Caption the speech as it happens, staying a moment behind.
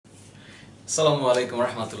আসসালামু আলাইকুম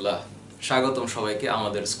রহমতুল্লাহ। স্বাগতম সবাইকে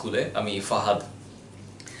আমাদের স্কুলে। আমি ফাহাদ।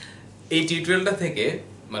 এই টিউটোরিয়ালটা থেকে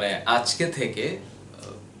আজকে থেকে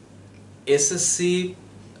এসএসসি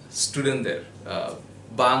স্টুডেন্টদের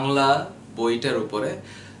বাংলা বইটার উপরে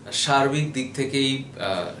সার্বিক দিক থেকেই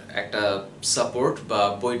একটা সাপোর্ট বা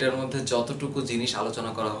বইটার মধ্যে যতটুকু জিনিস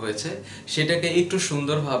আলোচনা করা হয়েছে সেটাকে একটু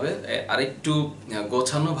সুন্দরভাবে আরেকটু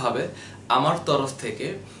গোছানোভাবে আমার তরফ থেকে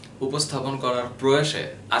উপস্থাপন করার প্রয়াসে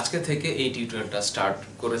আজকে থেকে এই টিউটোরিয়ালটা স্টার্ট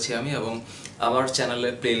করেছি আমি। এবং আমার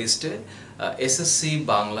চ্যানেলের প্লেলিস্টে এসএসসি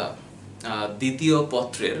বাংলা দ্বিতীয়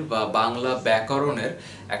পত্রের বা বাংলা ব্যাকরণের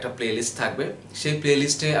একটা প্লেলিস্ট থাকবে। সেই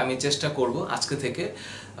প্লেলিস্টে আমি চেষ্টা করব আজকে থেকে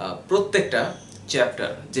প্রত্যেকটা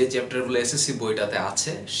চ্যাপ্টার, যে চ্যাপ্টারগুলো এসএসসি বইটাতে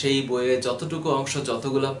আছে, সেই বইয়ে যতটুকু অংশ,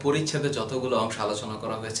 যতগুলো পরিচ্ছেদে যতগুলো অংশ আলোচনা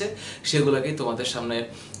করা হয়েছে সেগুলোকেই তোমাদের সামনে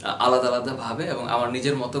আলাদা আলাদাভাবে এবং আমার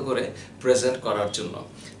নিজের মতো করে প্রেজেন্ট করার জন্য।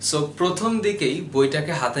 সো প্রথম দিকেই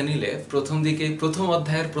বইটাকে হাতে নিলে প্রথম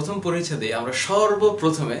অধ্যায়ের প্রথম পরিচ্ছেদে আমরা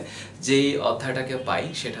সর্বপ্রথমে যেই অধ্যায়টাকে পাই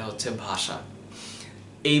সেটা হচ্ছে ভাষা।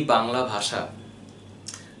 এই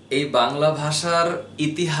বাংলা ভাষার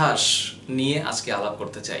ইতিহাস নিয়ে আজকে আলাপ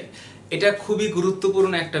করতে চাই। এটা খুবই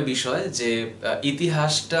গুরুত্বপূর্ণ একটা বিষয় যে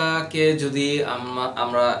ইতিহাসটাকে যদি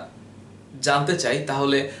আমরা জানতে চাই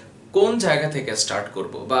তাহলে কোন জায়গা থেকে স্টার্ট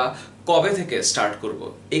করব বা কবে থেকে স্টার্ট করব।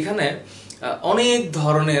 এখানে অনেক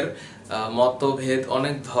ধরনের মতভেদ,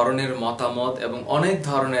 অনেক ধরনের মতামত এবং অনেক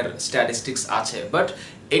ধরনের স্ট্যাটিস্টিক্স আছে, বাট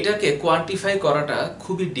এটাকে কোয়ান্টিফাই করাটা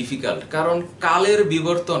খুবই ডিফিকাল্ট। কারণ কালের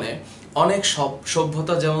বিবর্তনে অনেক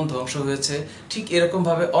সভ্যতা যেমন ধ্বংস হয়েছে, ঠিক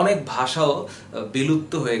এরকমভাবে অনেক ভাষাও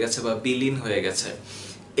বিলুপ্ত হয়ে গেছে বা বিলীন হয়ে গেছে।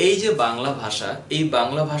 এই যে বাংলা ভাষা, এই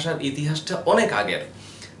বাংলা ভাষার ইতিহাসটা অনেক আগের।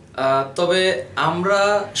 তবে আমরা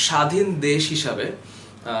স্বাধীন দেশ হিসাবে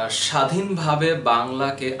স্বাধীনভাবে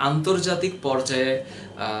বাংলাকে আন্তর্জাতিক পর্যায়ে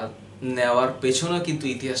নেওয়ার পেছনে কিন্তু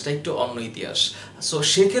ইতিহাসটা একটু অন্য ইতিহাস। সো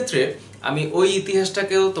সেক্ষেত্রে আমি ওই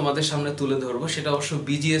ইতিহাসটাকেও তোমাদের সামনে তুলে ধরবো। সেটা অবশ্য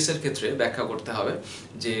বিজিএস এর ক্ষেত্রে ব্যাখ্যা করতে হবে।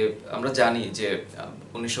 যে আমরা জানি যে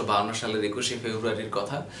 1952 সালের 21শে ফেব্রুয়ারির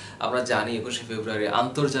কথা। আমরা জানি 21শে ফেব্রুয়ারি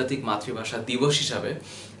আন্তর্জাতিক মাতৃভাষা দিবস হিসাবে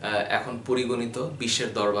এখন পরিগণিত বিশ্বের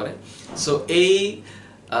দরবারে। সো এই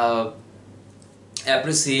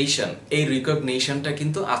অ্যাপ্রিসিয়েশন, এই রিকগনিশনটা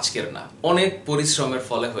কিন্তু আজকের না, অনেক পরিশ্রমের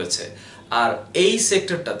ফলে হয়েছে। আর এই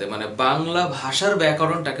সেক্টরটাতে বাংলা ভাষার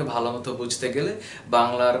ব্যাকরণটাকে ভালো মতো বুঝতে গেলে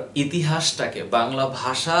বাংলার ইতিহাসটাকে, বাংলা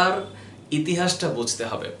ভাষার ইতিহাসটা বুঝতে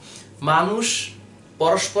হবে। মানুষ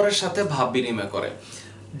পরস্পরের সাথে ভাব বিনিময় করে,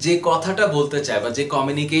 যে কথাটা বলতে চায় বা যে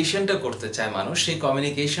কমিউনিকেশনটা করতে চায় মানুষ, সেই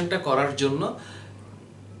কমিউনিকেশনটা করার জন্য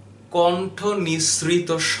কণ্ঠ নিঃসৃত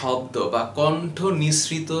শব্দ বা কণ্ঠ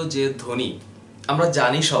নিঃসৃত যে ধ্বনি, আমরা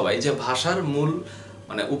জানি সবাই যে ভাষার মূল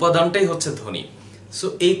উপাদানটাই হচ্ছে ধ্বনি। সো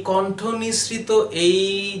এই কণ্ঠ নিঃসৃত এই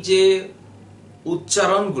যে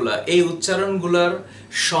উচ্চারণগুলা, এই উচ্চারণগুলার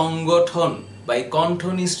সংগঠন বা এই কণ্ঠ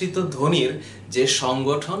নিঃসৃত ধ্বনির যে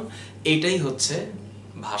সংগঠন, এটাই হচ্ছে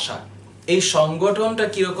ভাষা। এই সংগঠনটা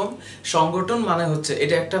কিরকম? সংগঠন হচ্ছে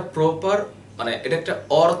এটা একটা প্রপার, এটা একটা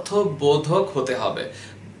অর্থবোধক হতে হবে,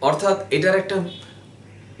 অর্থাৎ এটার একটা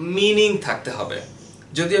মিনিং থাকতে হবে।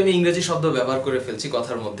 যদি আমি ইংরেজি শব্দ ব্যবহার করে ফেলছি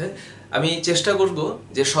কথার মধ্যে, আমি চেষ্টা করব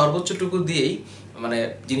যে সর্বোচ্চটুকু দিয়েই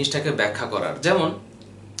জিনিসটাকে ব্যাখ্যা করার। যেমন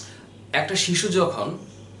একটা শিশু যখন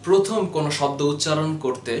প্রথম কোনো শব্দ উচ্চারণ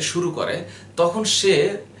করতে শুরু করে তখন সে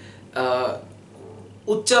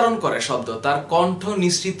উচ্চারণ করে শব্দ, তার কণ্ঠ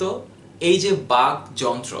নিঃসৃত এই যে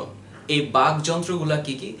বাকযন্ত্র, এই বাকযন্ত্রগুলা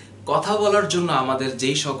কি কি? কথা বলার জন্য আমাদের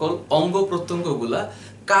যেই সকল অঙ্গ প্রত্যঙ্গগুলা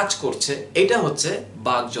কাজ করছে, এটা হচ্ছে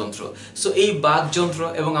বাকযন্ত্র। সো এই বাকযন্ত্র,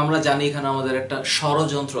 এবং আমরা জানি এখানে আমাদের একটা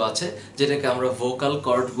স্বরযন্ত্র আছে যেটাকে আমরা ভোকাল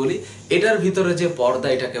কর্ড বলি। এটার ভিতরে যে পর্দা,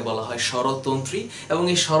 এটাকে বলা হয় স্বরতন্ত্রী। এবং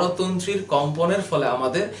এই স্বরতন্ত্রীর কম্পনের ফলে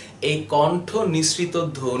আমাদের এই কণ্ঠ নিঃসৃত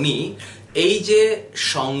ধ্বনি, এই যে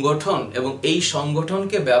সংগঠন, এবং এই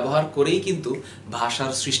সংগঠনকে ব্যবহার করেই কিন্তু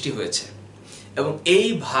ভাষার সৃষ্টি হয়েছে। এবং এই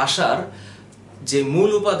ভাষার যে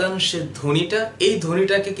মূল উপাদান, সে ধ্বনিটা, এই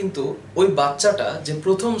ধ্বনিটাকে কিন্তু ওই বাচ্চাটা যে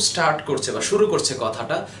প্রথম স্টার্ট করছে বা শুরু করছে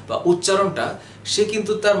কথাটা বা উচ্চারণটা, সে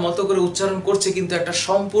কিন্তু তার মতো করে উচ্চারণ করছে, কিন্তু একটা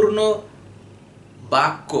সম্পূর্ণ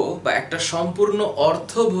বাক্য বা একটা সম্পূর্ণ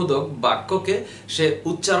অর্থবোধক বাক্যকে সে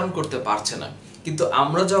উচ্চারণ করতে পারছে না। কিন্তু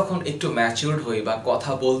আমরা যখন একটু ম্যাচিউরড হই বা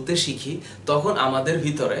কথা বলতে শিখি, তখন আমাদের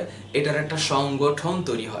ভিতরে এটার একটা সংগঠন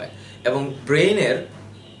তৈরি হয় এবং ব্রেইনের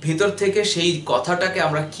ভিতর থেকে সেই কথাটাকে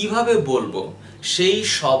আমরা কিভাবে বলবো, সেই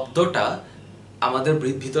শব্দটা আমাদের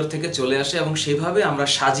ভিতর থেকে চলে আসে এবং সেভাবে আমরা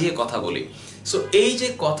সাজিয়ে কথা বলি। সো এই যে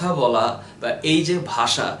কথা বলা বা এই যে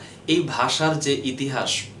ভাষা, এই ভাষার যে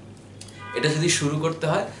ইতিহাস, এটা যদি শুরু করতে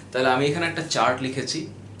হয় তাহলে আমি এখানে একটা চার্ট লিখেছি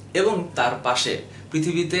এবং তার পাশে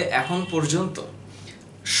পৃথিবীতে এখন পর্যন্ত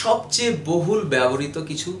সবচেয়ে বহুল ব্যবহৃত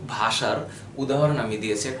কিছু ভাষার উদাহরণ আমি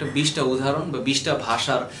দিয়েছি, একটা 20টা উদাহরণ বা 20টা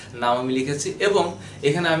ভাষার নাম আমি লিখেছি, এবং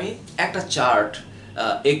এখানে আমি একটা চার্ট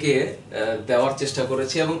একে দেওয়ার চেষ্টা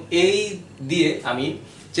করেছি, এবং এই দিয়ে আমি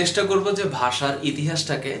চেষ্টা করব যে ভাষার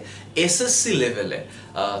ইতিহাসটাকে এসএসসি লেভেলে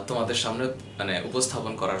তোমাদের সামনে মানে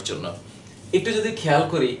উপস্থাপন করার জন্য। একটু যদি খেয়াল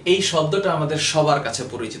করি, এই শব্দটা আমাদের সবার কাছে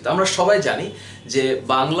পরিচিত। আমরা সবাই জানি যে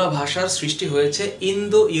বাংলা ভাষার সৃষ্টি হয়েছে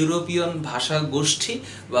ইন্দো ইউরোপিয়ান ভাষা গোষ্ঠী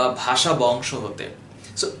বা ভাষা বংশ হতে।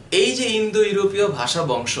 সো এই যে ইন্দো ইউরোপীয় ভাষা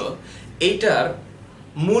বংশ, এইটার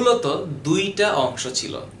মূলত দুইটা অংশ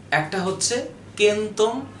ছিল, একটা হচ্ছে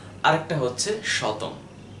কেন্তম আর একটা হচ্ছে শতম।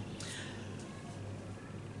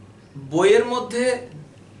 বইয়ের মধ্যে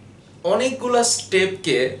অনেকগুলা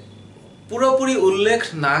স্টেপকে পুরোপুরি উল্লেখ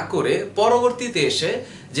না করে পরবর্তীতে এসে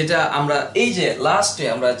যেটা আমরা এই যে লাস্টে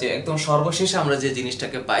আমরা যে একদম সর্বশেষে আমরা যে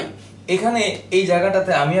জিনিসটাকে পাই, এখানে এই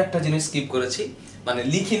জায়গাটাতে আমি একটা জিনিস স্কিপ করেছি, মানে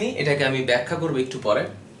লিখিনি, এটাকে আমি ব্যাখ্যা করব একটু পরে।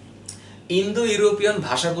 ইন্দো ইউরোপিয়ান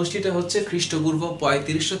ভাষা গোষ্ঠীটা হচ্ছে খ্রিস্টপূর্ব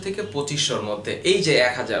 3500 থেকে 2500 মধ্যে, এই যে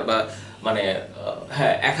 1000 বা মানে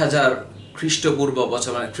 1000 খ্রিস্টপূর্ব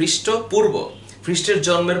বছর, মানে খ্রিস্টপূর্ব, খ্রিস্টের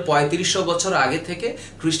জন্মের 3500 বছর আগে থেকে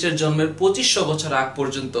খ্রিস্টের জন্মের 2500 বছর আগ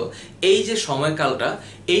পর্যন্ত এই যে সময়কালটা,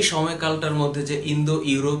 এই সময়কালটার মধ্যে যে ইন্দো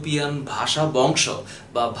ইউরোপিয়ান ভাষা বংশ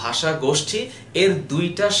বা ভাষা গোষ্ঠী, এর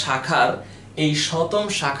দুইটা শাখার এই শতম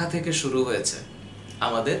শাখা থেকে শুরু হয়েছে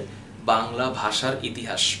আমাদের বাংলা ভাষার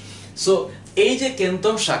ইতিহাস। সো এই যে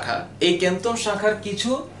কেন্তম শাখা, এই কেন্তম শাখার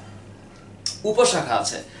কিছু উপশাখা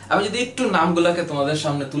আছে। আমি যদি একটু নামগুলোকে তোমাদের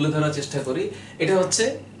সামনে তুলে ধরার চেষ্টা করি, এটা হচ্ছে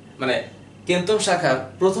মানে কেন্তম শাখার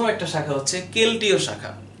প্রথম একটা শাখা হচ্ছে কেল্টীয়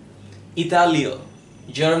শাখা, ইতালীয়,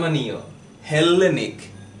 জার্মানীয়, হেল্লেনিক,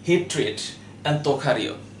 হিট্রিট এন্ড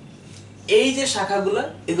তোখারীয়। এই যে শাখাগুলা,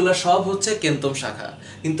 এগুলা সব হচ্ছে কেন্তম শাখা।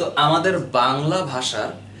 কিন্তু আমাদের বাংলা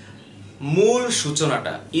ভাষার মূল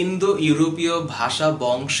সূচনাটা ইন্দো ইউরোপীয় ভাষা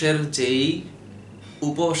বংশের যেই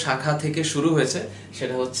উপশাখা থেকে শুরু হয়েছে,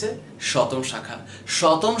 সেটা হচ্ছে শতম শাখা।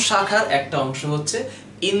 শতম শাখার একটা অংশ হচ্ছে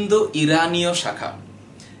ইন্দো ইরানীয় শাখা,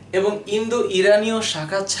 এবং ইন্দো ইরানীয়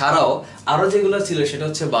শাখা ছাড়াও আরো যেগুলো ছিল সেটা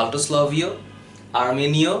হচ্ছে বাল্টোস্লাভীয়,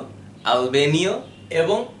 আর্মেনীয়, আলবেনীয়,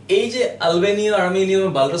 এবং এই যে আলবেনীয়, আর্মেনীয়,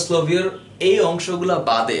 বাল্টোস্লাভীয় এই অংশগুলা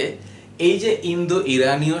বাদে এই যে ইন্দো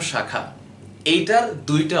ইরানীয় শাখা, এইটার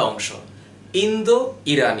দুইটা অংশ, ইন্দো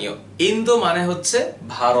ইরানীয়। ইন্দো মানে হচ্ছে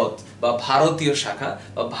ভারত বা ভারতীয় শাখা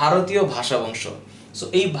বা ভারতীয় ভাষা বংশ। সো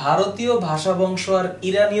এই ভারতীয় ভাষা বংশ আর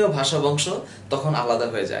ইরানীয় ভাষা বংশ তখন আলাদা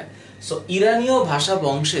হয়ে যায়। সো ইরানীয় ভাষা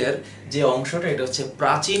বংশের যে অংশটা, এটা হচ্ছে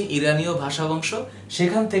প্রাচীন ইরানীয় ভাষা বংশ,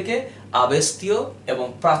 সেখান থেকে আবেস্তীয় এবং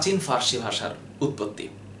প্রাচীন ফার্সি ভাষার উৎপত্তি।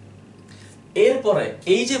 এরপরে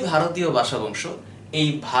এই যে ভারতীয় ভাষা বংশ, এই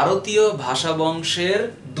ভারতীয় ভাষা বংশের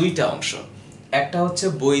দুইটা অংশ, একটা হচ্ছে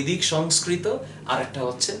বৈদিক সংস্কৃত আর একটা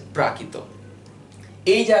হচ্ছে প্রাকৃত।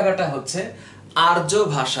 এই জায়গাটা হচ্ছে আর্য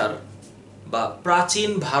ভাষার বা প্রাচীন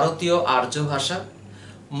ভারতীয় আর্য ভাষা,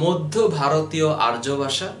 মধ্য ভারতীয় আর্য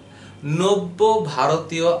ভাষা, নব্য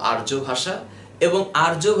ভারতীয় আর্য ভাষা, এবং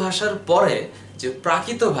আর্য ভাষার পরে যে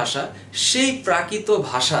প্রাকৃত ভাষা, সেই প্রাকৃত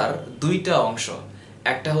ভাষার দুইটা অংশ,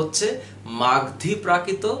 একটা হচ্ছে মাগধী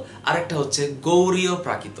প্রাকৃত আর একটা হচ্ছে গৌড়ীয়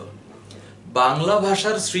প্রাকৃত। বাংলা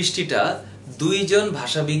ভাষার সৃষ্টিটা দুইজন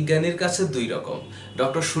ভাষাবিজ্ঞানীর কাছে দুই রকম।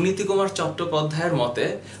 ডক্টর সুনীতি কুমার চট্টোপাধ্যায়ের মতে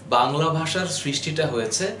বাংলা ভাষার সৃষ্টিটা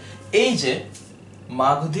হয়েছে এই যে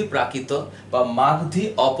মাগধী প্রাকৃত বা মাগধী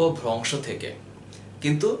অপভ্রংশ থেকে,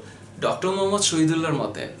 কিন্তু ডক্টর মোহাম্মদ শহীদুল্লাহর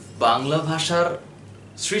মতে বাংলা ভাষার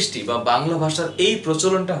সৃষ্টি বা বাংলা ভাষার এই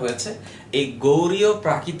প্রচলনটা হয়েছে এই গৌড়ীয়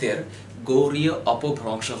প্রাকৃতের গৌড়ীয়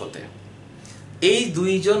অপভ্রংশ হতে। এই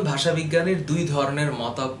দুইজন ভাষাবিজ্ঞানীর দুই ধরনের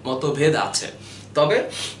মতভেদ আছে। তবে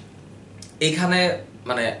এখানে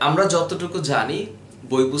মানে আমরা যতটুকু জানি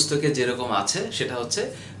বই পুস্তকে যেরকম আছে, সেটা হচ্ছে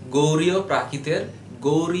গৌড়ীয় প্রাকৃতের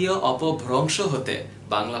গৌড়ীয় অপভ্রংশ হতে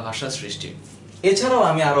বাংলা ভাষা সৃষ্টি। এছাড়াও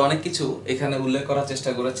আমি আরো অনেক কিছু এখানে উল্লেখ করার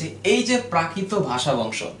চেষ্টা করেছি। এই যে প্রাকৃত ভাষা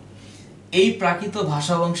বংশ, এই প্রাকৃত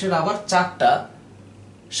ভাষা বংশের আবার চারটা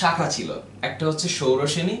শাখা ছিল, একটা হচ্ছে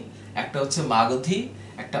সৌরসেনী, একটা হচ্ছে মাগধী,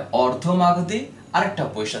 একটা অর্ধ মাগধী আর একটা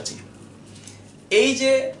পৈশাচী। এই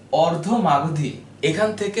যে অর্ধ মাগধী, এখান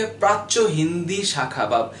থেকে প্রাচ্য হিন্দি শাখা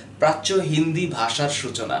বা প্রাচ্য হিন্দি ভাষার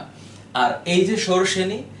সূচনা, আর এই যে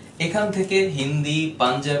সৌরসেনী, এখান থেকে হিন্দি,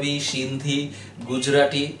 পাঞ্জাবি, সিন্ধি,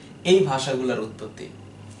 গুজরাটি এই ভাষাগুলোর উৎপত্তি।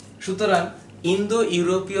 সুতরাং ইন্দো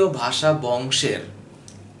ইউরোপীয় ভাষা বংশের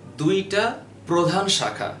দুইটা প্রধান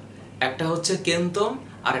শাখা, একটা হচ্ছে কেন্তম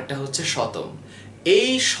আর একটা হচ্ছে শতম। এই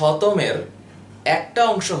শতমের একটা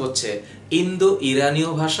অংশ হচ্ছে ইন্দো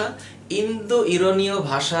ইরানীয় ভাষা। ইন্দো ইরানীয়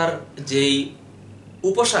ভাষার যেই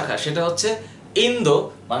উপশাখা, সেটা হচ্ছে ইন্দো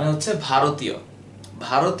মানে হচ্ছে ভারতীয়,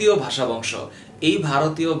 ভারতীয় ভাষাবংশ, এই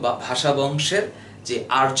ভারতীয় ভাষাবংশের যে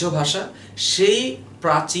আর্য ভাষা, সেই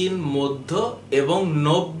প্রাচীন, মধ্য এবং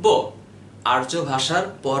নব্য আর্য ভাষার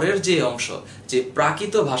পরের যে অংশ, যে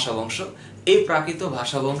প্রাকৃত ভাষাবংশ, এই প্রাকৃত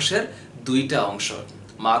ভাষাবংশের দুইটা অংশ,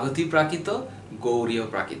 মাগধী প্রাকৃত, গৌড়ীয়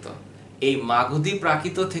প্রাকৃত। এই মাগধী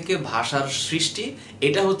প্রাকৃত থেকে ভাষার সৃষ্টি,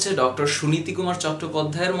 এটা হচ্ছে ডক্টর সুনীতি কুমার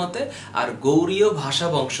চট্টোপাধ্যায়ের মতে। আর গৌড়ীয়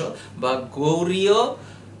ভাষাবংশ বা গৌড়ীয়,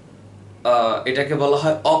 এটাকে বলা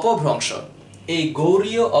হয় অপভ্রংশ। এই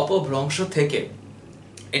গৌড়ীয় অপভ্রংশ থেকে,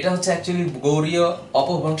 এটা হচ্ছে অ্যাকচুয়ালি গৌড়ীয়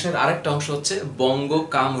অপভ্রংশের আরেকটা অংশ হচ্ছে বঙ্গ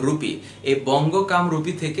কামরূপী। এই বঙ্গ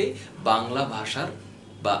কামরূপী থেকে বাংলা ভাষার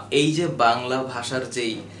বা এই যে বাংলা ভাষার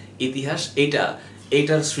যেই ইতিহাস,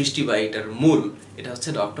 এইটার সৃষ্টি বা এটার মূল, এটা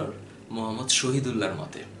হচ্ছে ডক্টর মোহাম্মদ শহীদুল্লাহর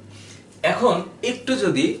মতে। এখন একটু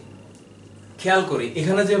যদি খেয়াল করি,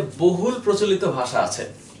 এখানে যে বহুল প্রচলিত ভাষা আছে,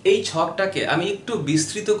 এই ছকটাকে আমি একটু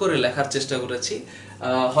বিস্তৃত করে লেখার চেষ্টা করেছি।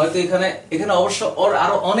 হয়তো এখানে অবশ্য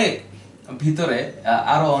আরো অনেক ভিতরে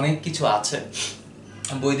আরো অনেক কিছু আছে,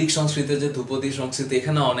 বৈদিক সংস্কৃত, যে ধ্রুপদী সংস্কৃত,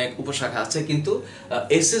 এখানে অনেক উপশাখা আছে, কিন্তু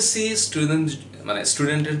এসএসসি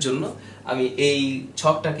স্টুডেন্টের জন্য আমি এই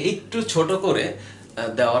ছকটাকে একটু ছোট করে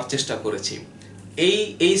দেওয়ার চেষ্টা করেছি।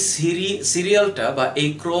 এই সিরিয়ালটা বা এই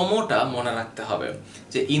ক্রমটা মনে রাখতে হবে,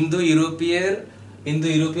 যে ইন্দো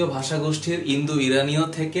ইউরোপীয় ভাষাগোষ্ঠীর ইন্দো ইরানীয়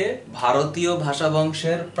থেকে ভারতীয়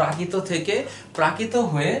ভাষাবংশের প্রাকৃত থেকে প্রাকৃত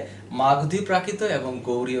হয়ে মাগধী প্রাকৃত এবং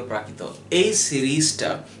গৌড়ীয় প্রাকৃত, এই সিরিজটা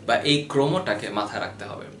বা এই ক্রমটাকে মাথায় রাখতে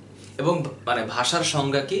হবে। এবং ভাষার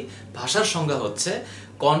সংজ্ঞা কি? ভাষার সংজ্ঞা হচ্ছে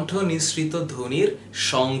কণ্ঠ নিঃসৃত ধ্বনির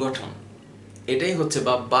সংগঠন। এটাই হচ্ছে,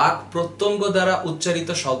 বা বাক প্রত্যঙ্গ দ্বারা উচ্চারিত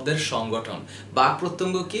শব্দের সংগঠন। বাক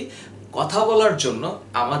প্রত্যঙ্গ কি? কথা বলার জন্য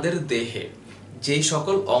আমাদের দেহে যেই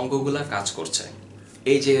সকল অঙ্গগুলা কাজ করছে,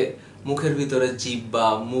 এই যে মুখের ভিতরে জিহ্বা,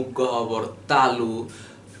 মুখ গহ্বর, তালু,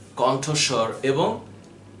 কণ্ঠস্বর এবং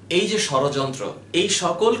এই যে স্বরযন্ত্র, এই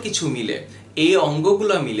সকল কিছু মিলে, এই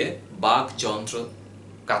অঙ্গগুলা মিলে বাকযন্ত্র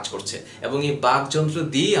কাজ করছে। এবং এই বাকযন্ত্র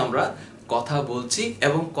দিয়েই আমরা কথা বলছি,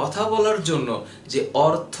 এবং কথা বলার জন্য যে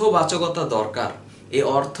অর্থবাচকতা দরকার, এই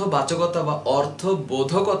অর্থবাচকতা বা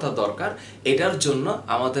অর্থবোধকতা দরকার, এটার জন্য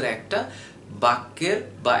আমাদের একটা বাক্যের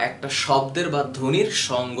বা একটা শব্দের বা ধ্বনির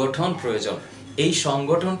সংগঠন প্রয়োজন। এই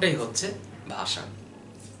সংগঠনটাই হচ্ছে ভাষা।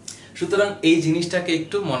 সুতরাং এই জিনিসটাকে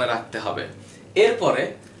একটু মনে রাখতে হবে। এরপরে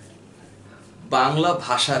বাংলা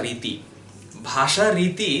ভাষা রীতি। ভাষা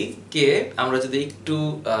রীতিকে আমরা যদি একটু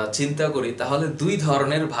চিন্তা করি, তাহলে দুই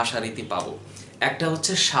ধরনের ভাষা রীতি পাবো। একটা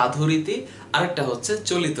হচ্ছে সাধু রীতি, আরেকটা হচ্ছে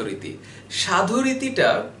চলিত রীতি। সাধু রীতিটা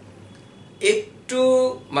একটু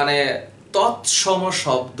তৎসম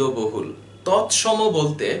শব্দবহুল। তৎসম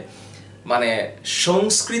বলতে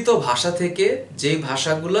সংস্কৃত ভাষা থেকে যে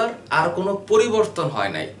ভাষাগুলোর আর কোনো পরিবর্তন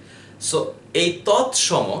হয় নাই। সো এই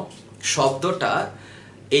তৎসম শব্দটা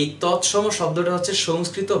হচ্ছে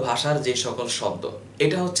সংস্কৃত ভাষার যে সকল শব্দ,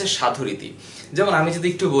 এটা হচ্ছে সাধুরীতি। যেমন আমি যদি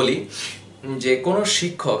একটু বলি, যে কোনো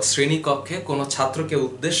শিক্ষক শ্রেণীকক্ষে কোনো ছাত্রকে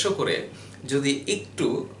উদ্দেশ্য করে যদি একটু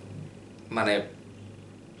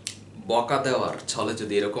বকা দেওয়ার ছলে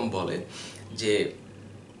যদি এরকম বলে যে,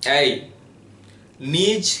 এই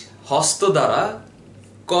নিজ হস্ত দ্বারা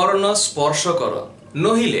কর্ণ স্পর্শ কর,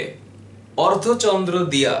 নহিলে অর্ধচন্দ্র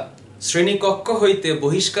দিয়া শ্রেণীকক্ষ হইতে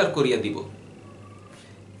বহিষ্কার করিয়া দিব।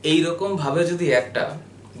 এইরকম ভাবে যদি একটা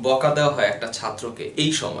বকা দেওয়া হয় একটা ছাত্রকে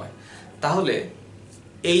এই সময়, তাহলে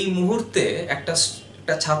এই মুহূর্তে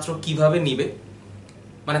একটা ছাত্র কিভাবে নিবে?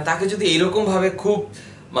 তাকে যদি এইরকম ভাবে খুব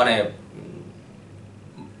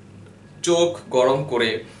চোখ গরম করে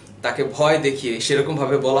তাকে ভয় দেখিয়ে সেরকম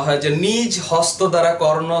ভাবে বলা হয় যে নিজ হস্ত দ্বারা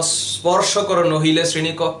কর্ণ স্পর্শ কর, নহিলে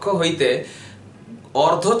শ্রেণীকক্ষ হইতে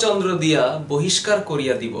অর্ধচন্দ্র দিয়া বহিষ্কার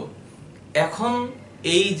করিয়া দিব। এখন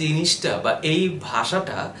এই জিনিসটা বা এই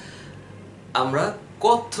ভাষাটা আমরা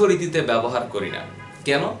কথ্য রীতিতে ব্যবহার করি না।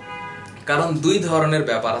 কেন? কারণ দুই ধরনের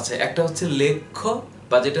ব্যাপার আছে। একটা হচ্ছে লেখ্য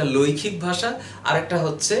বা যেটা লৈখিক ভাষা, আর একটা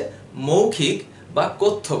হচ্ছে মৌখিক বা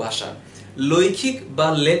কথ্য ভাষা। লৈখিক বা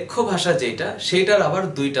লেখ্য ভাষা যেটা, সেটার আবার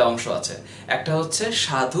দুইটা অংশ আছে, একটা হচ্ছে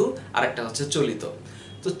সাধু আর একটা হচ্ছে চলিত।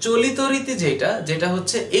 তো চলিত রীতি যেটা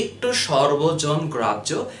হচ্ছে একটু সর্বজন গ্রাহ্য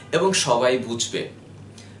এবং সবাই বুঝবে।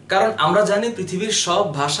 কারণ আমরা জানি পৃথিবীর সব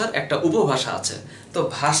ভাষার একটা উপভাষা আছে। তো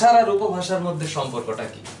ভাষার আর উপভাষার মধ্যে সম্পর্কটা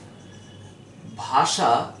কি?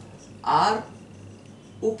 ভাষা আর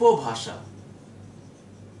উপভাষা,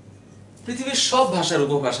 পৃথিবীর সব ভাষার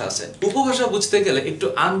উপভাষা আছে। উপভাষা বুঝতে গেলে একটু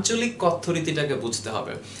আঞ্চলিক কথ্যরীতিটাকে বুঝতে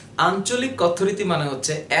হবে। আঞ্চলিক কথ্যরীতি মানে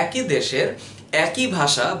হচ্ছে একই দেশের একই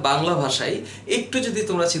ভাষা, বাংলা ভাষাই একটু যদি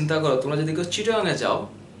তোমরা চিন্তা করো, তোমরা যদি কেউ চিটাগাঙে যাও,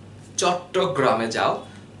 চট্টগ্রামে যাও,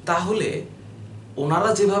 তাহলে ওনারা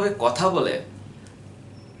যেভাবে কথা বলে,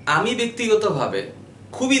 আমি ব্যক্তিগতভাবে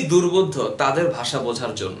খুবই দুর্বোধ্য তাদের ভাষা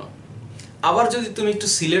বোঝার জন্য। আবার যদি তুমি একটু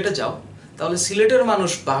সিলেটে যাও, তাহলে সিলেটের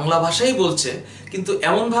মানুষ বাংলা ভাষাই বলছে, কিন্তু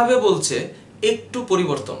এমনভাবে বলছে একটু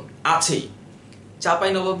পরিবর্তন আছেই।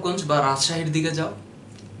 চাঁপাইনবাবগঞ্জ বা রাজশাহীর দিকে যাও,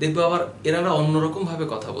 দেখবে আবার এনারা অন্যরকম ভাবে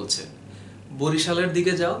কথা বলছে। বরিশালের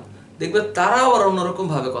দিকে যাও, দেখবে তারা আবার অন্যরকম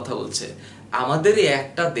ভাবে কথা বলছে। আমাদের এই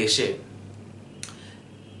একটা দেশে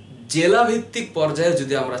জেলা ভিত্তিক পর্যায়ে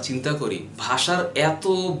যদি আমরা চিন্তা করি, ভাষার এত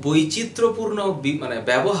বৈচিত্র্যপূর্ণ মানে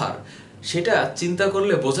ব্যবহার, সেটা চিন্তা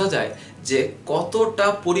করলে বোঝা যায় যে কতটা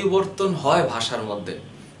পরিবর্তন হয় ভাষার মধ্যে।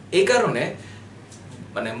 এই কারণে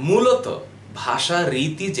মানে মূলত ভাষা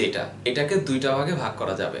রীতি যেটা, এটাকে দুইটা ভাগে ভাগ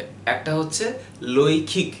করা যাবে। একটা হচ্ছে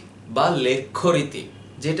লৈখিক বা লেখ্য রীতি,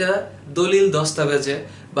 যেটা দলিল দস্তাবেজে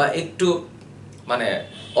বা একটু মানে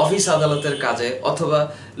অফিস আদালতের কাজে অথবা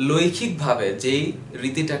লৈখিকভাবে যেই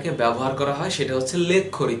রীতিটাকে ব্যবহার করা হয় সেটা হচ্ছে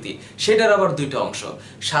লেখ্য রীতি। সেটার আবার দুইটা অংশ,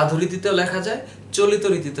 সাধু রীতিতেও লেখা যায়, চলিত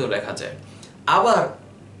রীতিতেও লেখা যায়। আবার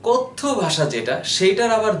কথ্য ভাষা যেটা,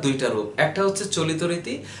 সেইটার আবার দুইটা রূপ, একটা হচ্ছে চলিত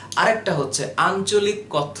রীতি, আরেকটা হচ্ছে আঞ্চলিক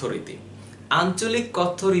কথ্য রীতি। আঞ্চলিক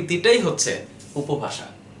কথ্য রীতিটাই হচ্ছে উপভাষা।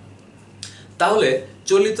 তাহলে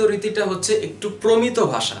চলিত রীতিটা হচ্ছে একটু প্রমিত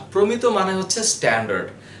ভাষা। প্রমিত মানে হচ্ছে স্ট্যান্ডার্ড।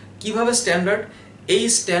 কিভাবে স্ট্যান্ডার্ড? এই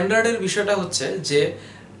স্ট্যান্ডার্ডের বিষয়টা হচ্ছে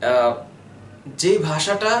যে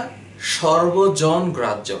ভাষাটা সর্বজন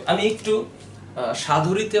গ্রাহ্য। আমি একটু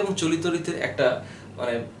সাধু রীতি এবং চলিত রীতির একটা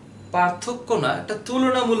মানে পার্থক্য না, একটা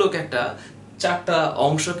তুলনামূলক একটা চারটা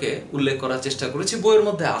অংশকে উল্লেখ করার চেষ্টা করেছি, বইয়ের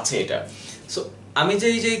মধ্যে আছে এটা। সো আমি যে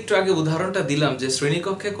এই যে একটু আগে উদাহরণটা দিলাম যে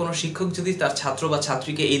শ্রেণীকক্ষে কোনো শিক্ষক যদি তার ছাত্র বা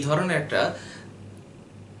ছাত্রীকে এই ধরনের একটা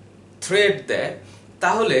থ্রেড দেয়,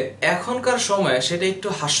 তাহলে এখনকার সময়ে সেটা একটু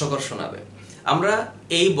হাস্যকর শোনাবে। আমরা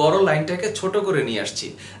এই বড় লাইনটাকে ছোট করে নিয়ে আসছি।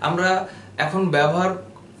 আমরা এখন ব্যবহার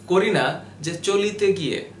করি না যে চলিতে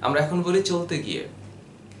গিয়ে, আমরা এখন বলি চলতে গিয়ে।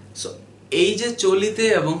 সো এই যে চলিতে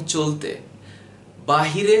এবং চলতে,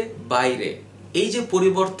 বাহিরে বাইরে, এই যে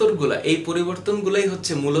পরিবর্তনগুলা, এই পরিবর্তনগুলাই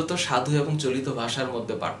হচ্ছে মূলত সাধু এবং চলিত ভাষার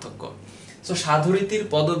মধ্যে পার্থক্য। সো সাধুরীতির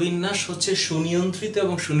পদবিন্যাস হচ্ছে সুনিয়ন্ত্রিত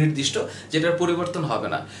এবং সুনির্দিষ্ট, যেটার পরিবর্তন হবে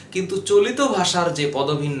না। কিন্তু চলিত ভাষার যে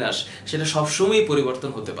পদবিন্যাস, সেটা সবসময়ই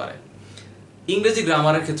পরিবর্তন হতে পারে। ইংরেজি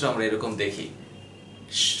গ্রামারের ক্ষেত্রে আমরা এরকম দেখি,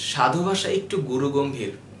 সাধু ভাষা একটু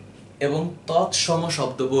গুরুগম্ভীর এবং তৎসম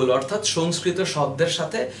শব্দবহুল, অর্থাৎ সংস্কৃত শব্দের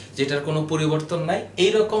সাথে যেটার কোনো পরিবর্তন নাই,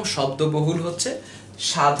 এইরকম শব্দবহুল হচ্ছে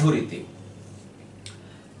সাধু রীতি।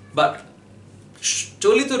 বাট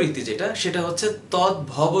চলিত রীতি যেটা, সেটা হচ্ছে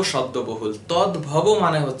তদ্ভব শব্দবহুল। তদ্ভব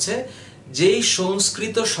মানে হচ্ছে যেই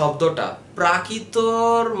সংস্কৃত শব্দটা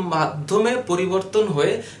প্রাকৃতর মাধ্যমে পরিবর্তন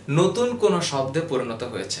হয়ে নতুন কোনো শব্দে পরিণত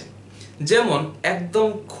হয়েছে। যেমন একদম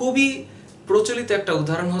খুবই প্রচলিত একটা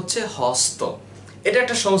উদাহরণ হচ্ছে হস্ত। এটা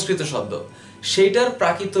একটা সংস্কৃত শব্দ, সেইটার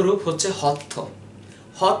প্রাকৃত রূপ হচ্ছে হত্থ।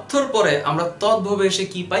 হত্থর পরে আমরা তদ্ভবে এসে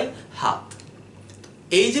কি পাই? হাত।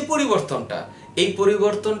 এই যে পরিবর্তনটা, এই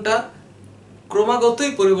পরিবর্তনটা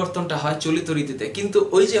ক্রমাগতই পরিবর্তনটা হয় চলিত রীতিতে। কিন্তু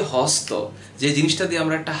ওই যে হস্ত, যে জিনিসটা দিয়ে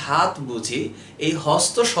আমরা একটা হাত বুঝি, এই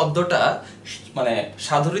হস্ত শব্দটা মানে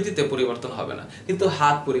সাধু রীতিতে পরিবর্তন হবে না, কিন্তু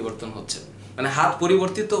হাত পরিবর্তন হচ্ছে, মানে হাত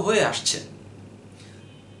পরিবর্তিত হয়ে আসছে।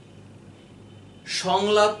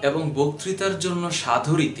 সংলাপ এবং বক্তৃতার জন্য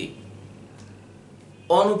সাধু রীতি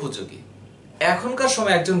অনুপযোগী। এখনকার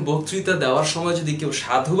সময় একজন বক্তৃতা দেওয়ার সময় যদি কেউ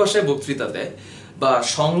সাধু ভাষায় বক্তৃতা দেয় বা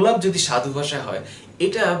সংলাপ যদি সাধু ভাষায় হয়,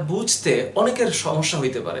 এটা বুঝতে অনেকের সমস্যা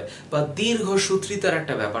হইতে পারে বা দীর্ঘ সূত্রিতার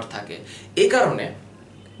একটা ব্যাপার থাকে। এ কারণে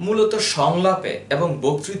মূলত সংলাপে এবং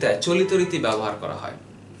বক্তৃতায় চলিত রীতি ব্যবহার করা হয়,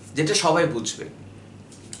 যেটা সবাই বুঝবে।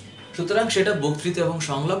 সুতরাং সেটা বক্তৃতা এবং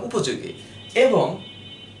সংলাপ উপযোগী। এবং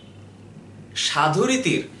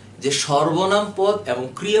সাধুরীতির যে সর্বনাম পদ এবং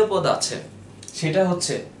ক্রিয়াপদ আছে, সেটা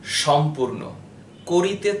হচ্ছে সম্পূর্ণ।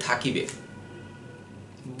 করিতে থাকিবে,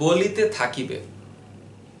 বলিতে থাকিবে,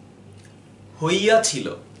 হইয়াছিল,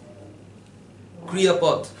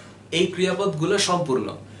 ক্রিয়াপদ, এই ক্রিয়াপদগুলো সম্পূর্ণ।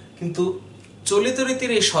 কিন্তু চলিত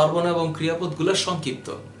রীতির এই সর্বনাম এবং ক্রিয়াপদগুলো সংক্ষিপ্ত।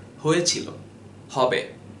 হয়েছিল, হবে,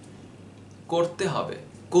 করতে হবে,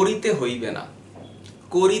 করিতে হইবে না।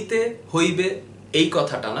 করিতে হইবে এই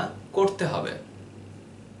কথাটা না, করতে হবে।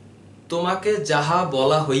 তোমাকে যাহা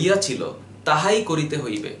বলা হইয়াছিল তাহাই করিতে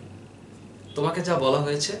হইবে। তোমাকে যা বলা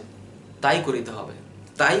হয়েছে তাই করিতে হবে,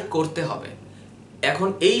 তাই করতে হবে। এখন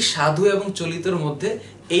এই সাধু এবং চলিতর মধ্যে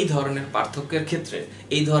এই ধরনের পার্থক্যের ক্ষেত্রে,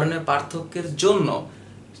 এই ধরনের পার্থক্যের জন্য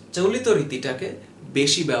চলিত রীতিটাকে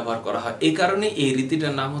বেশি ব্যবহার করা হয়। এই কারণে এই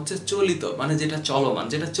রীতিটার নাম হচ্ছে চলিত, মানে যেটা চলমান,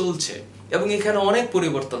 যেটা চলছে, এবং এখানে অনেক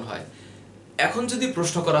পরিবর্তন হয়। এখন যদি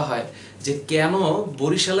প্রশ্ন করা হয় যে কেন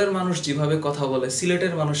বরিশালের মানুষ যেভাবে কথা বলে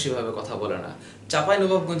সিলেটের মানুষ সেভাবে কথা বলে না,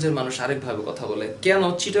 চাঁপাইনবাবগঞ্জের মানুষ আরেকভাবে কথা বলে, কেন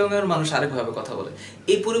চিটাগাংয়ের মানুষ আরেকভাবে কথা বলে,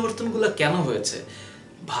 এই পরিবর্তনগুলো কেন হয়েছে?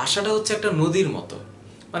 ভাষাটা হচ্ছে একটা নদীর মতো,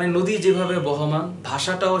 মানে নদী যেভাবে বহমান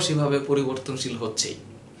ভাষাটাও সেভাবে পরিবর্তনশীল হচ্ছেই।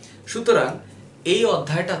 সুতরাং এই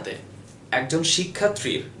অধ্যায়টাতে একজন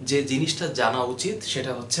শিক্ষার্থীর যে জিনিসটা জানা উচিত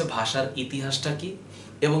সেটা হচ্ছে ভাষার ইতিহাসটা কি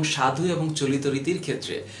এবং সাধু এবং চলিত রীতির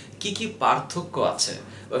ক্ষেত্রে কি কি পার্থক্য আছে।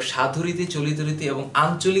 সাধু রীতি, চলিত রীতি এবং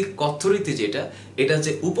আঞ্চলিক কথ্যরীতি যেটা, এটা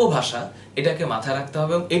যে উপভাষা, এটাকে মাথায় রাখতে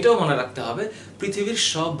হবে এবং এটাও মনে রাখতে হবে পৃথিবীর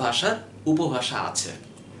সব ভাষার উপভাষা আছে।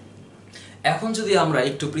 এখন যদি আমরা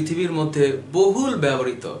একটু পৃথিবীর মধ্যে বহুল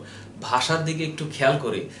ব্যবহৃত ভাষার দিকে একটু খেয়াল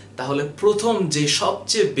করি, তাহলে প্রথম যে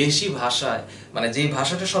সবচেয়ে বেশি ভাষায়, মানে যে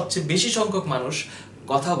ভাষাটা সবচেয়ে বেশি সংখ্যক মানুষ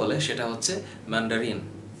কথা বলে সেটা হচ্ছে ম্যান্ডারিন।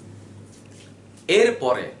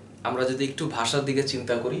 এরপরে আমরা যদি একটু ভাষার দিকে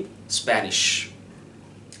চিন্তা করি, স্প্যানিশ,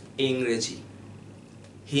 ইংরেজি,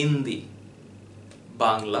 হিন্দি,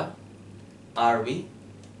 বাংলা, আরবি,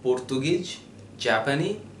 পর্তুগিজ, জাপানি,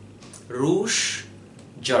 রুশ,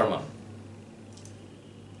 জার্মান।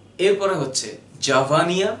 এরপরে হচ্ছে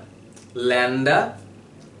জাভানিয়া, ল্যান্ডা,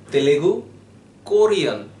 তেলেগু,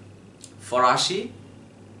 কোরিয়ান, ফরাসি,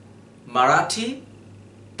 মারাঠি,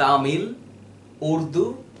 তামিল, উর্দু,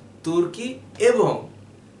 তুর্কি এবং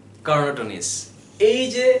কার্নাটনিজ। এই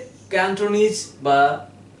যে ক্যান্টোনিজ বা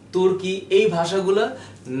তুর্কি, এই ভাষাগুলো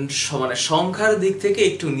মানে সংখ্যার দিক থেকে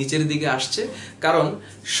একটু নিচের দিকে আসছে, কারণ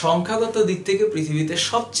সংখ্যাগত দিক থেকে পৃথিবীতে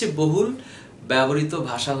সবচেয়ে বহুল ব্যবহৃত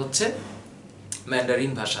ভাষা হচ্ছে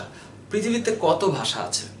ম্যান্ডারিন ভাষা। পৃথিবীতে কত ভাষা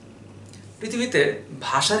আছে? পৃথিবীতে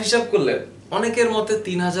ভাষার হিসাব করলে অনেকের মতে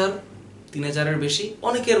 ৩,০০০-৩,০০০-এর বেশি,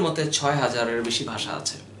 অনেকের মতে ৬,০০০-এর বেশি ভাষা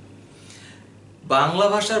আছে। বাংলা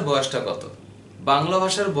ভাষার বয়সটা কত? বাংলা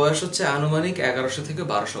ভাষার বয়স হচ্ছে আনুমানিক ১১০০ থেকে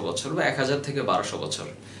 ১২০০ বছর বা ১০০০ থেকে ১২০০ বছর।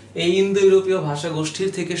 এই ইন্দো ইউরোপীয় ভাষা গোষ্ঠীর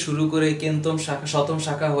থেকে শুরু করে কেন্তম শাখা, শতম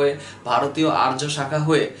শাখা হয়ে ভারতীয় আর্য শাখা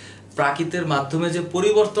হয়ে প্রাকৃতের মাধ্যমে যে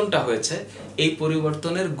পরিবর্তনটা হয়েছে, এই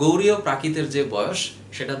পরিবর্তনের গৌড়ীয় প্রাকৃতের যে বয়স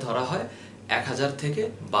সেটা ধরা হয় ১০০০ থেকে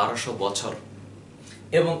 ১২০০ বছর।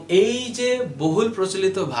 এবং এই যে বহুল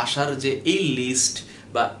প্রচলিত ভাষার যে এই লিস্ট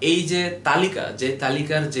বা এই যে তালিকা, যে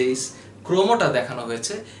তালিকার যে ক্রমটা দেখানো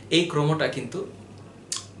হয়েছে, এই ক্রমটা কিন্তু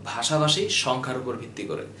ভাষাভাষী সংখ্যার উপর ভিত্তি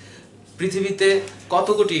করে। পৃথিবীতে কত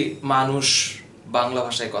কোটি মানুষ বাংলা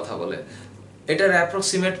ভাষায় কথা বলে? এটার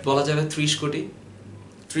অ্যাপ্রক্সিমেট বলা যাবে ৩০ কোটি।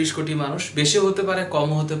 ৩০ কোটি মানুষ, বেশিও হতে পারে,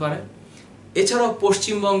 কমও হতে পারে। এছাড়াও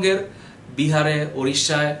পশ্চিমবঙ্গের, বিহারে,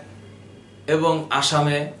 উড়িষ্যায় এবং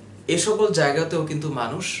আসামে, এ সকল জায়গাতেও কিন্তু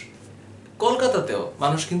মানুষ, কলকাতাতেও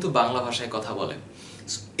মানুষ কিন্তু বাংলা ভাষায় কথা বলে।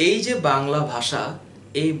 এই যে বাংলা ভাষা,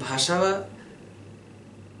 এই ভাষা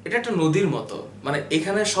এটা একটা নদীর মতো, মানে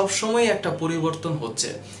এখানে সবসময় একটা পরিবর্তন হচ্ছে।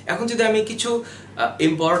 এখন যদি আমি কিছু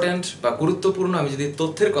ইম্পর্ট্যান্ট বা গুরুত্বপূর্ণ আমি যদি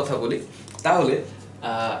তথ্যের কথা বলি, তাহলে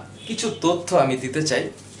কিছু তথ্য আমি দিতে চাই।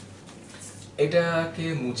 এটাকে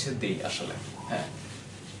মুছে দেই আসলে। হ্যাঁ,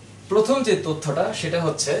 প্রথম যে তথ্যটা সেটা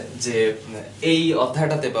হচ্ছে যে এই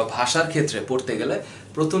অধ্যায়টাতে বা ভাষার ক্ষেত্রে পড়তে গেলে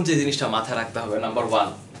প্রথম যে জিনিসটা মাথায় রাখতে হবে, নাম্বার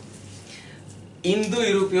 1, ইন্দো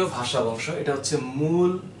ইউরোপীয় ভাষা বংশ, এটা হচ্ছে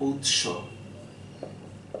মূল উৎস।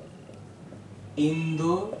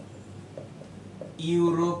 ইন্দো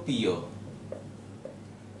ইউরোপীয়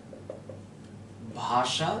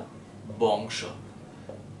ভাষা বংশ,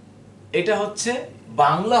 এটা হচ্ছে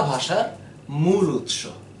বাংলা ভাষার মূল উৎস।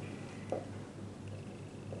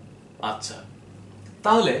 আচ্ছা,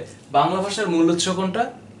 তাহলে বাংলা ভাষার মূল উৎস কোনটা?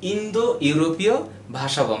 ইন্দো ইউরোপীয়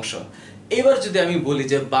ভাষা বংশ। এবার যদি আমি বলি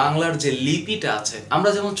যে বাংলার যে লিপিটা আছে, আমরা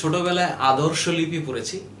যেমন ছোটবেলায় আদর্শ লিপি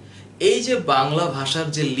পড়েছি, এই যে বাংলা ভাষার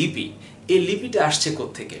যে লিপি, এই লিপিটা আসছে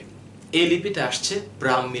কোত্থেকে? এই লিপিটা আসছে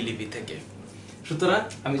ব্রাহ্মী লিপি থেকে। সুতরাং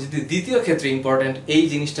আমি যদি দ্বিতীয় ক্ষেত্রে ইম্পর্টেন্ট এই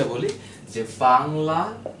জিনিসটা বলি যে বাংলা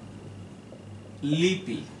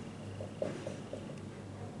লিপি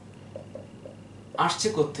আসছে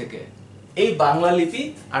কোত্থেকে? এই বাংলা লিপি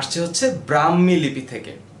আসছে হচ্ছে ব্রাহ্মী লিপি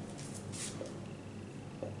থেকে।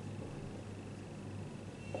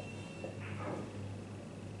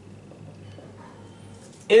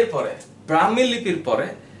 এরপরে ব্রাহ্মী লিপির পরে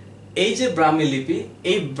এই যে ব্রাহ্মী লিপি,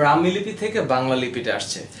 এই ব্রাহ্মী লিপি থেকে বাংলা লিপিটা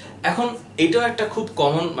আসছে। এখন এটাও একটা খুব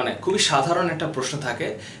কমন, মানে খুবই সাধারণ একটা প্রশ্ন থাকে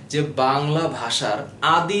যে বাংলা ভাষার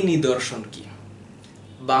আদি নিদর্শন কি?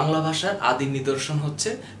 বাংলা ভাষার আদি নিদর্শন হচ্ছে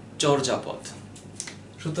চর্যাপদ।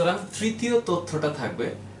 সুতরাং তৃতীয় তথ্যটা থাকবে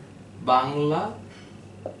বাংলা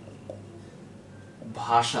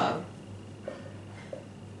ভাষার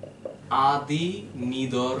আদি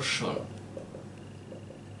নিদর্শন,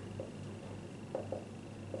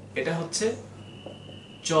 এটা হচ্ছে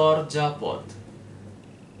চর্যাপদ।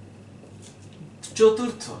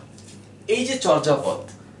 চতুর্থ, এই যে চর্যাপদ,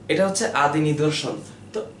 এটা হচ্ছে আদি নিদর্শন।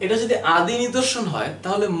 তো এটা যদি আদি নিদর্শন হয়,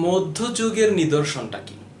 তাহলে মধ্যযুগের নিদর্শনটা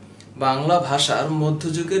কি? বাংলা ভাষার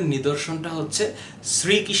মধ্যযুগের নিদর্শনটা হচ্ছে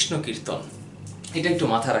শ্রীকৃষ্ণ কীর্তন। এটা একটু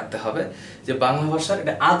মাথায় রাখতে হবে যে বাংলা ভাষার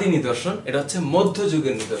এটা আদি নিদর্শন, এটা হচ্ছে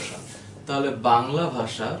মধ্যযুগের নিদর্শন। তাহলে বাংলা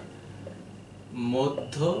ভাষার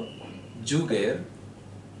মধ্যযুগের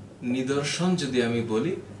নিদর্শন যদি আমি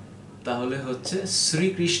বলি তাহলে হচ্ছে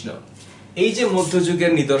শ্রীকৃষ্ণ। এই যে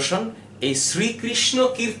মধ্যযুগের নিদর্শন, এই শ্রীকৃষ্ণ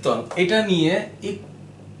কীর্তন, এটা নিয়ে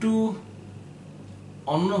একটু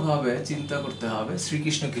অন্যভাবে চিন্তা করতে হবে।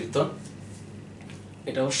 শ্রীকৃষ্ণ কীর্তন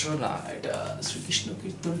এটা অবশ্য না, এটা শ্রীকৃষ্ণ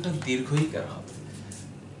কীর্তনটা দীর্ঘইকার হবে।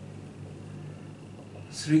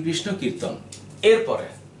 শ্রীকৃষ্ণ কীর্তন। এরপরে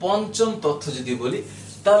পঞ্চম তথ্য যদি বলি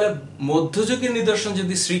তাহলে মধ্যযুগের নিদর্শন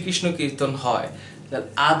যদি শ্রীকৃষ্ণ কীর্তন হয়, তাহলে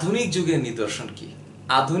আধুনিক যুগের নিদর্শন কি?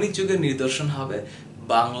 আধুনিক যুগের নিদর্শন হবে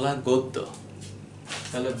বাংলা গদ্য।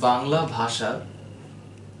 তাহলে বাংলা ভাষার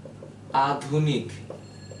আধুনিক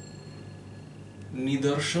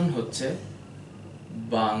নিদর্শন হচ্ছে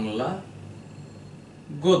বাংলা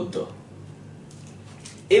গদ্য।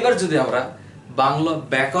 এবার যদি আমরা বাংলা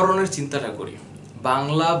ব্যাকরণের চিন্তাটা করি,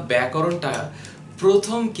 বাংলা ব্যাকরণটা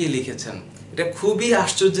প্রথম কে লিখেছেন? এটা খুবই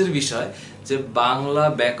আশ্চর্যের বিষয় যে বাংলা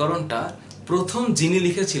ব্যাকরণটা প্রথম যিনি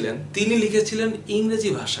লিখেছিলেন তিনি লিখেছিলেন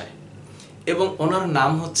ইংরেজি ভাষায়, এবং ওনার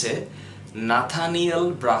নাম হচ্ছে নাথানিয়েল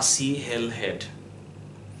ব্রাসি হেলহেড।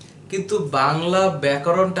 কিন্তু বাংলা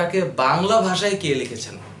ব্যাকরণটাকে বাংলা ভাষায় কে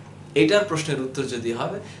লিখেছেন, এটার প্রশ্নের উত্তর যদি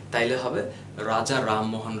হবে তাইলে হবে রাজা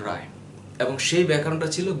রামমোহন রায়, এবং সেই ব্যাকরণটা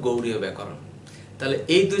ছিল গৌড়ীয় ব্যাকরণ। তাহলে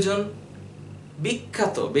এই দুজন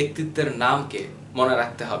বিখ্যাত ব্যক্তিত্বের নামকে মনে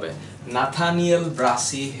রাখতে হবে, Nathaniel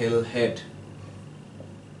Brassey Halhed.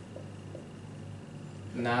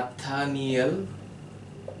 Nathaniel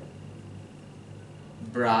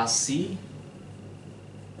Brassey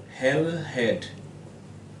Halhed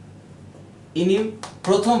ইনি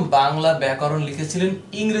প্রথম বাংলা ব্যাকরণ লিখেছিলেন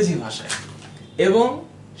ইংরেজি ভাষায়, এবং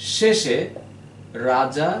শেষে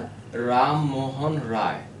রাজা রামমোহন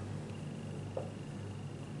রায়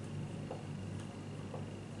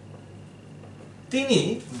তিনি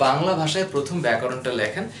বাংলা ভাষায় প্রথম ব্যাকরণটা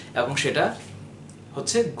লেখেন, এবং সেটা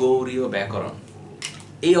হচ্ছে গৌড়ীয় ব্যাকরণ।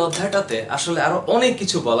 এই অধ্যায়টাতে আসলে আরো অনেক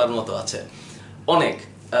কিছু বলার মতো আছে, অনেক।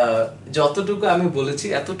 যতটুকু আমি বলেছি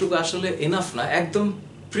এতটুকু আসলে এনাফ না, একদম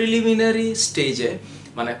প্রিলিমিনারি স্টেজে,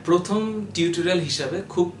 মানে প্রথম টিউটোরিয়াল হিসাবে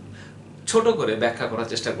খুব ছোট করে ব্যাখ্যা করার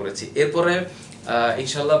চেষ্টা করেছি। এরপরে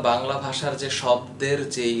ইনশাল্লাহ বাংলা ভাষার যে শব্দের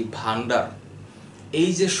যেই ভান্ডার,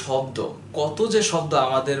 এই যে শব্দ, কত যে শব্দ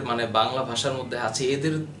আমাদের মানে বাংলা ভাষার মধ্যে আছে,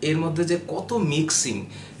 এর মধ্যে যে কত মিক্সিং।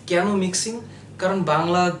 কেন মিক্সিং? কারণ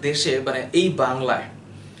বাংলাদেশে মানে এই বাংলায়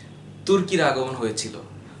তুর্কির আগমন হয়েছিল,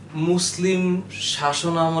 মুসলিম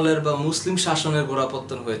শাসন আমলের বা মুসলিম শাসনের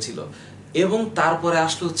গোড়াপত্তন হয়েছিল, এবং তারপরে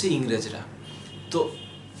আসলো হচ্ছে ইংরেজরা। তো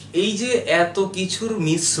এই যে এত কিছুর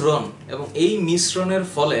মিশ্রণ, এবং এই মিশ্রণের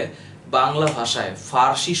ফলে বাংলা ভাষায়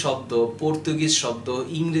ফার্সি শব্দ, পর্তুগিজ শব্দ,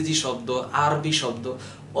 ইংরেজি শব্দ, আরবি শব্দ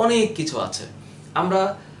অনেক কিছু আছে। আমরা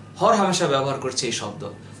হরহামেশা ব্যবহার করছি এই শব্দ,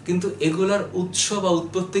 কিন্তু এগুলার উৎস বা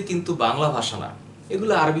উৎপত্তি কিন্তু বাংলা ভাষা না।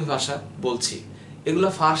 এগুলো আরবি ভাষা বলছি, এগুলো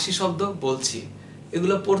ফার্সি শব্দ বলছি,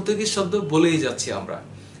 এগুলো পর্তুগিজ শব্দ বলেই যাচ্ছি আমরা।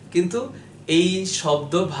 কিন্তু এই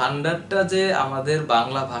শব্দ ভান্ডারটা যে আমাদের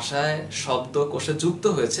বাংলা ভাষায় শব্দকোষে যুক্ত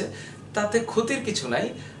হয়েছে তাতে ক্ষতির কিছু নাই।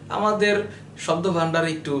 আমাদের শব্দ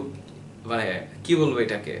ভান্ডার একটু মানে কি বলবো,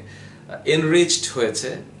 এটাকে এনরিচড হয়েছে,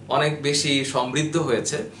 অনেক বেশি সমৃদ্ধ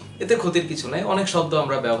হয়েছে, এতে ক্ষতির কিছু নাই। অনেক শব্দ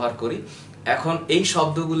আমরা ব্যবহার করি। এখন এই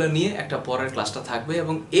শব্দগুলো নিয়ে একটা পরের ক্লাসটা থাকবে,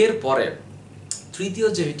 এবং এর পরে তৃতীয়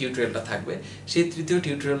যে টিউটোরিয়ালটা থাকবে সেই তৃতীয়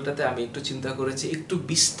টিউটোরিয়ালটাতে আমি একটু চিন্তা করেছি একটু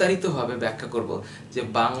বিস্তারিতভাবে ব্যাখ্যা করব যে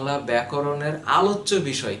বাংলা ব্যাকরণের আলোচ্য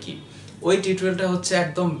বিষয় কি। ওই টিউটোরিয়ালটা হচ্ছে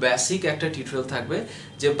একদম বেসিক একটা টিউটোরিয়াল থাকবে,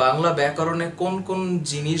 যে বাংলা ব্যাকরণে কোন কোন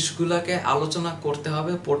জিনিসগুলোকে আলোচনা করতে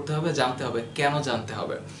হবে, পড়তে হবে, জানতে হবে, কেন জানতে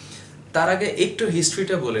হবে। তার আগে একটু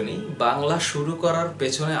হিস্ট্রিটা বলে নিই। বাংলা শুরু করার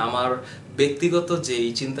পেছনে আমার ব্যক্তিগত যেই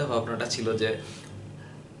চিন্তা ভাবনাটা ছিল যে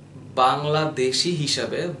বাংলাদেশী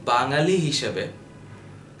হিসাবে, বাঙালি হিসাবে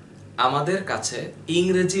আমাদের কাছে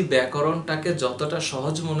ইংরেজি ব্যাকরণটাকে যতটা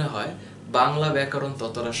সহজ মনে হয় বাংলা ব্যাকরণ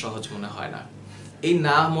ততটা সহজ মনে হয় না। এই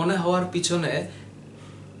না মনে হওয়ার পিছনে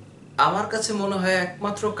আমার কাছে মনে হয়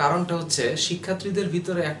একমাত্র কারণটা হচ্ছে শিক্ষার্থীদের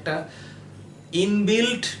ভিতরে একটা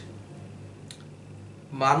ইনবিল্ট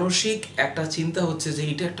মানসিক একটা চিন্তা হচ্ছে যে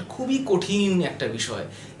এটা একটা খুবই কঠিন একটা বিষয়,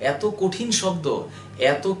 এত কঠিন শব্দ,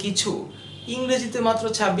 এত কিছু। ইংরেজিতে মাত্র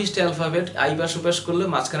 26টা অ্যালফাবেট, আইবাস উপাস করলে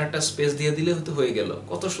মাঝখানে একটা স্পেস দিয়ে দিলে হয়তো হয়ে গেল।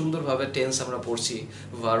 কত সুন্দরভাবে টেন্স আমরা পড়ছি,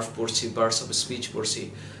 ভার্ব পড়ছি, পার্টস অফ স্পিচ পড়ছি,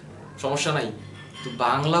 সমস্যা নাই। তো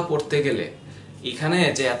বাংলা পড়তে গেলে এখানে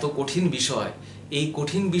যে এত কঠিন বিষয়, এই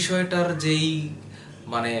কঠিন বিষয়টার যেই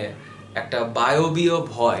মানে একটা বায়বীয়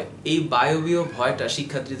ভয়, এই বায়বীয় ভয়টা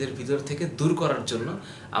শিক্ষার্থীদের ভিতর থেকে দূর করার জন্য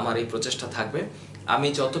আমার এই প্রচেষ্টা থাকবে। আমি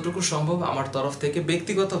যতটুকু সম্ভব আমার তরফ থেকে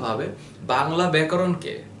ব্যক্তিগতভাবে বাংলা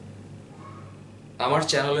ব্যাকরণকে আমার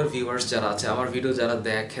চ্যানেলের ভিউয়ার্স যারা আছে, আমার ভিডিও যারা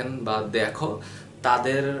দেখেন বা দেখো,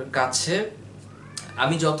 তাদের কাছে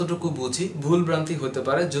আমি যতটুকু বুঝি ভুল ভ্রান্তি হতে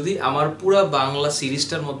পারে। যদি আমার পুরা বাংলা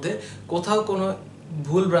সিরিজটার মধ্যে কোথাও কোনো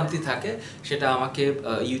ভুল ভ্রান্তি থাকে, সেটা আমাকে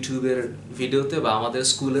ইউটিউবের ভিডিওতে বা আমাদের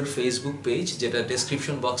স্কুলের ফেসবুক পেজ, যেটা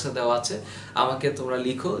ডেসক্রিপশন বক্সে দেওয়া আছে, আমাকে তোমরা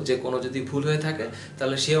লিখো যে কোনো যদি ভুল হয়ে থাকে,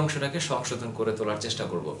 তাহলে সেই অংশটাকে সংশোধন করে তোলার চেষ্টা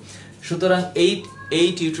করব। সুতরাং এই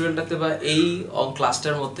টিউটোরিয়ালটাতে বা এই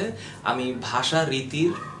ক্লাসটার মধ্যে আমি ভাষা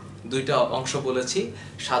রীতির দুইটা অংশ বলেছি,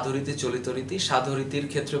 সাধুরীতি চলিত রীতি। সাধুরীতির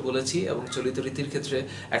ক্ষেত্রে বলেছি এবং চলিত রীতির ক্ষেত্রে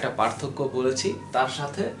একটা পার্থক্য বলেছি। তার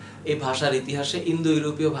সাথে এই ভাষার ইতিহাসে ইন্দো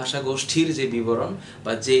ইউরোপীয় ভাষা গোষ্ঠীর যে বিবরণ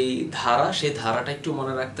বা যেই ধারা, সেই ধারাটা একটু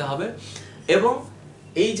মনে রাখতে হবে। এবং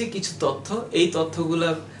এই যে কিছু তথ্য, এই তথ্যগুলো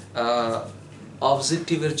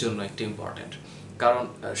অবজেক্টিভের জন্য একটু ইম্পর্টেন্ট। কারণ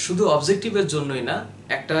শুধু অবজেক্টিভের জন্যই না,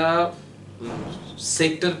 একটা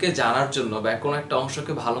সেক্টরকে জানার জন্য বা কোনো একটা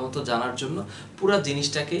অংশকে ভালো মতো জানার জন্য পুরো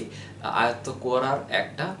জিনিসটাকে আয়ত্ত করার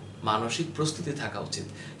একটা মানসিক প্রস্তুতি থাকা উচিত।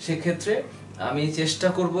 সেক্ষেত্রে আমি চেষ্টা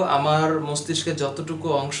করব আমার মস্তিষ্কে যতটুকু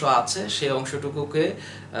অংশ আছে সেই অংশটুকুকে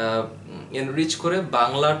এনরিচ করে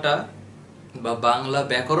বাংলাটা বা বাংলা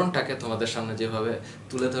ব্যাকরণটাকে তোমাদের সামনে যেভাবে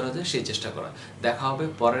তুলে ধরা যায় সেই চেষ্টা করা। দেখা হবে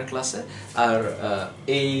পরের ক্লাসে। আর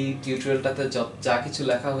এই টিউটোরিয়ালটাতে যা কিছু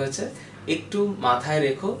লেখা হয়েছে একটু মাথায়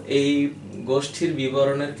রেখো। এই গোষ্ঠীর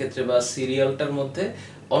বিবরণের ক্ষেত্রে বা সিরিয়ালটার মধ্যে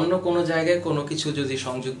অন্য কোনো জায়গায় কোনো কিছু যদি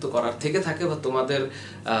সংযুক্ত করার থেকে থাকে বা তোমাদের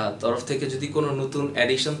তরফ থেকে যদি কোনো নতুন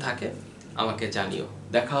অ্যাডিশন থাকে, আমাকে জানিও।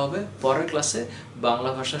 দেখা হবে পরের ক্লাসে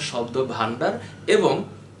বাংলা ভাষার শব্দ ভান্ডার এবং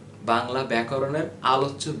বাংলা ব্যাকরণের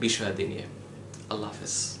আলোচ্য বিষয়াদি নিয়ে। আল্লাহ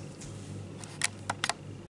হাফেজ।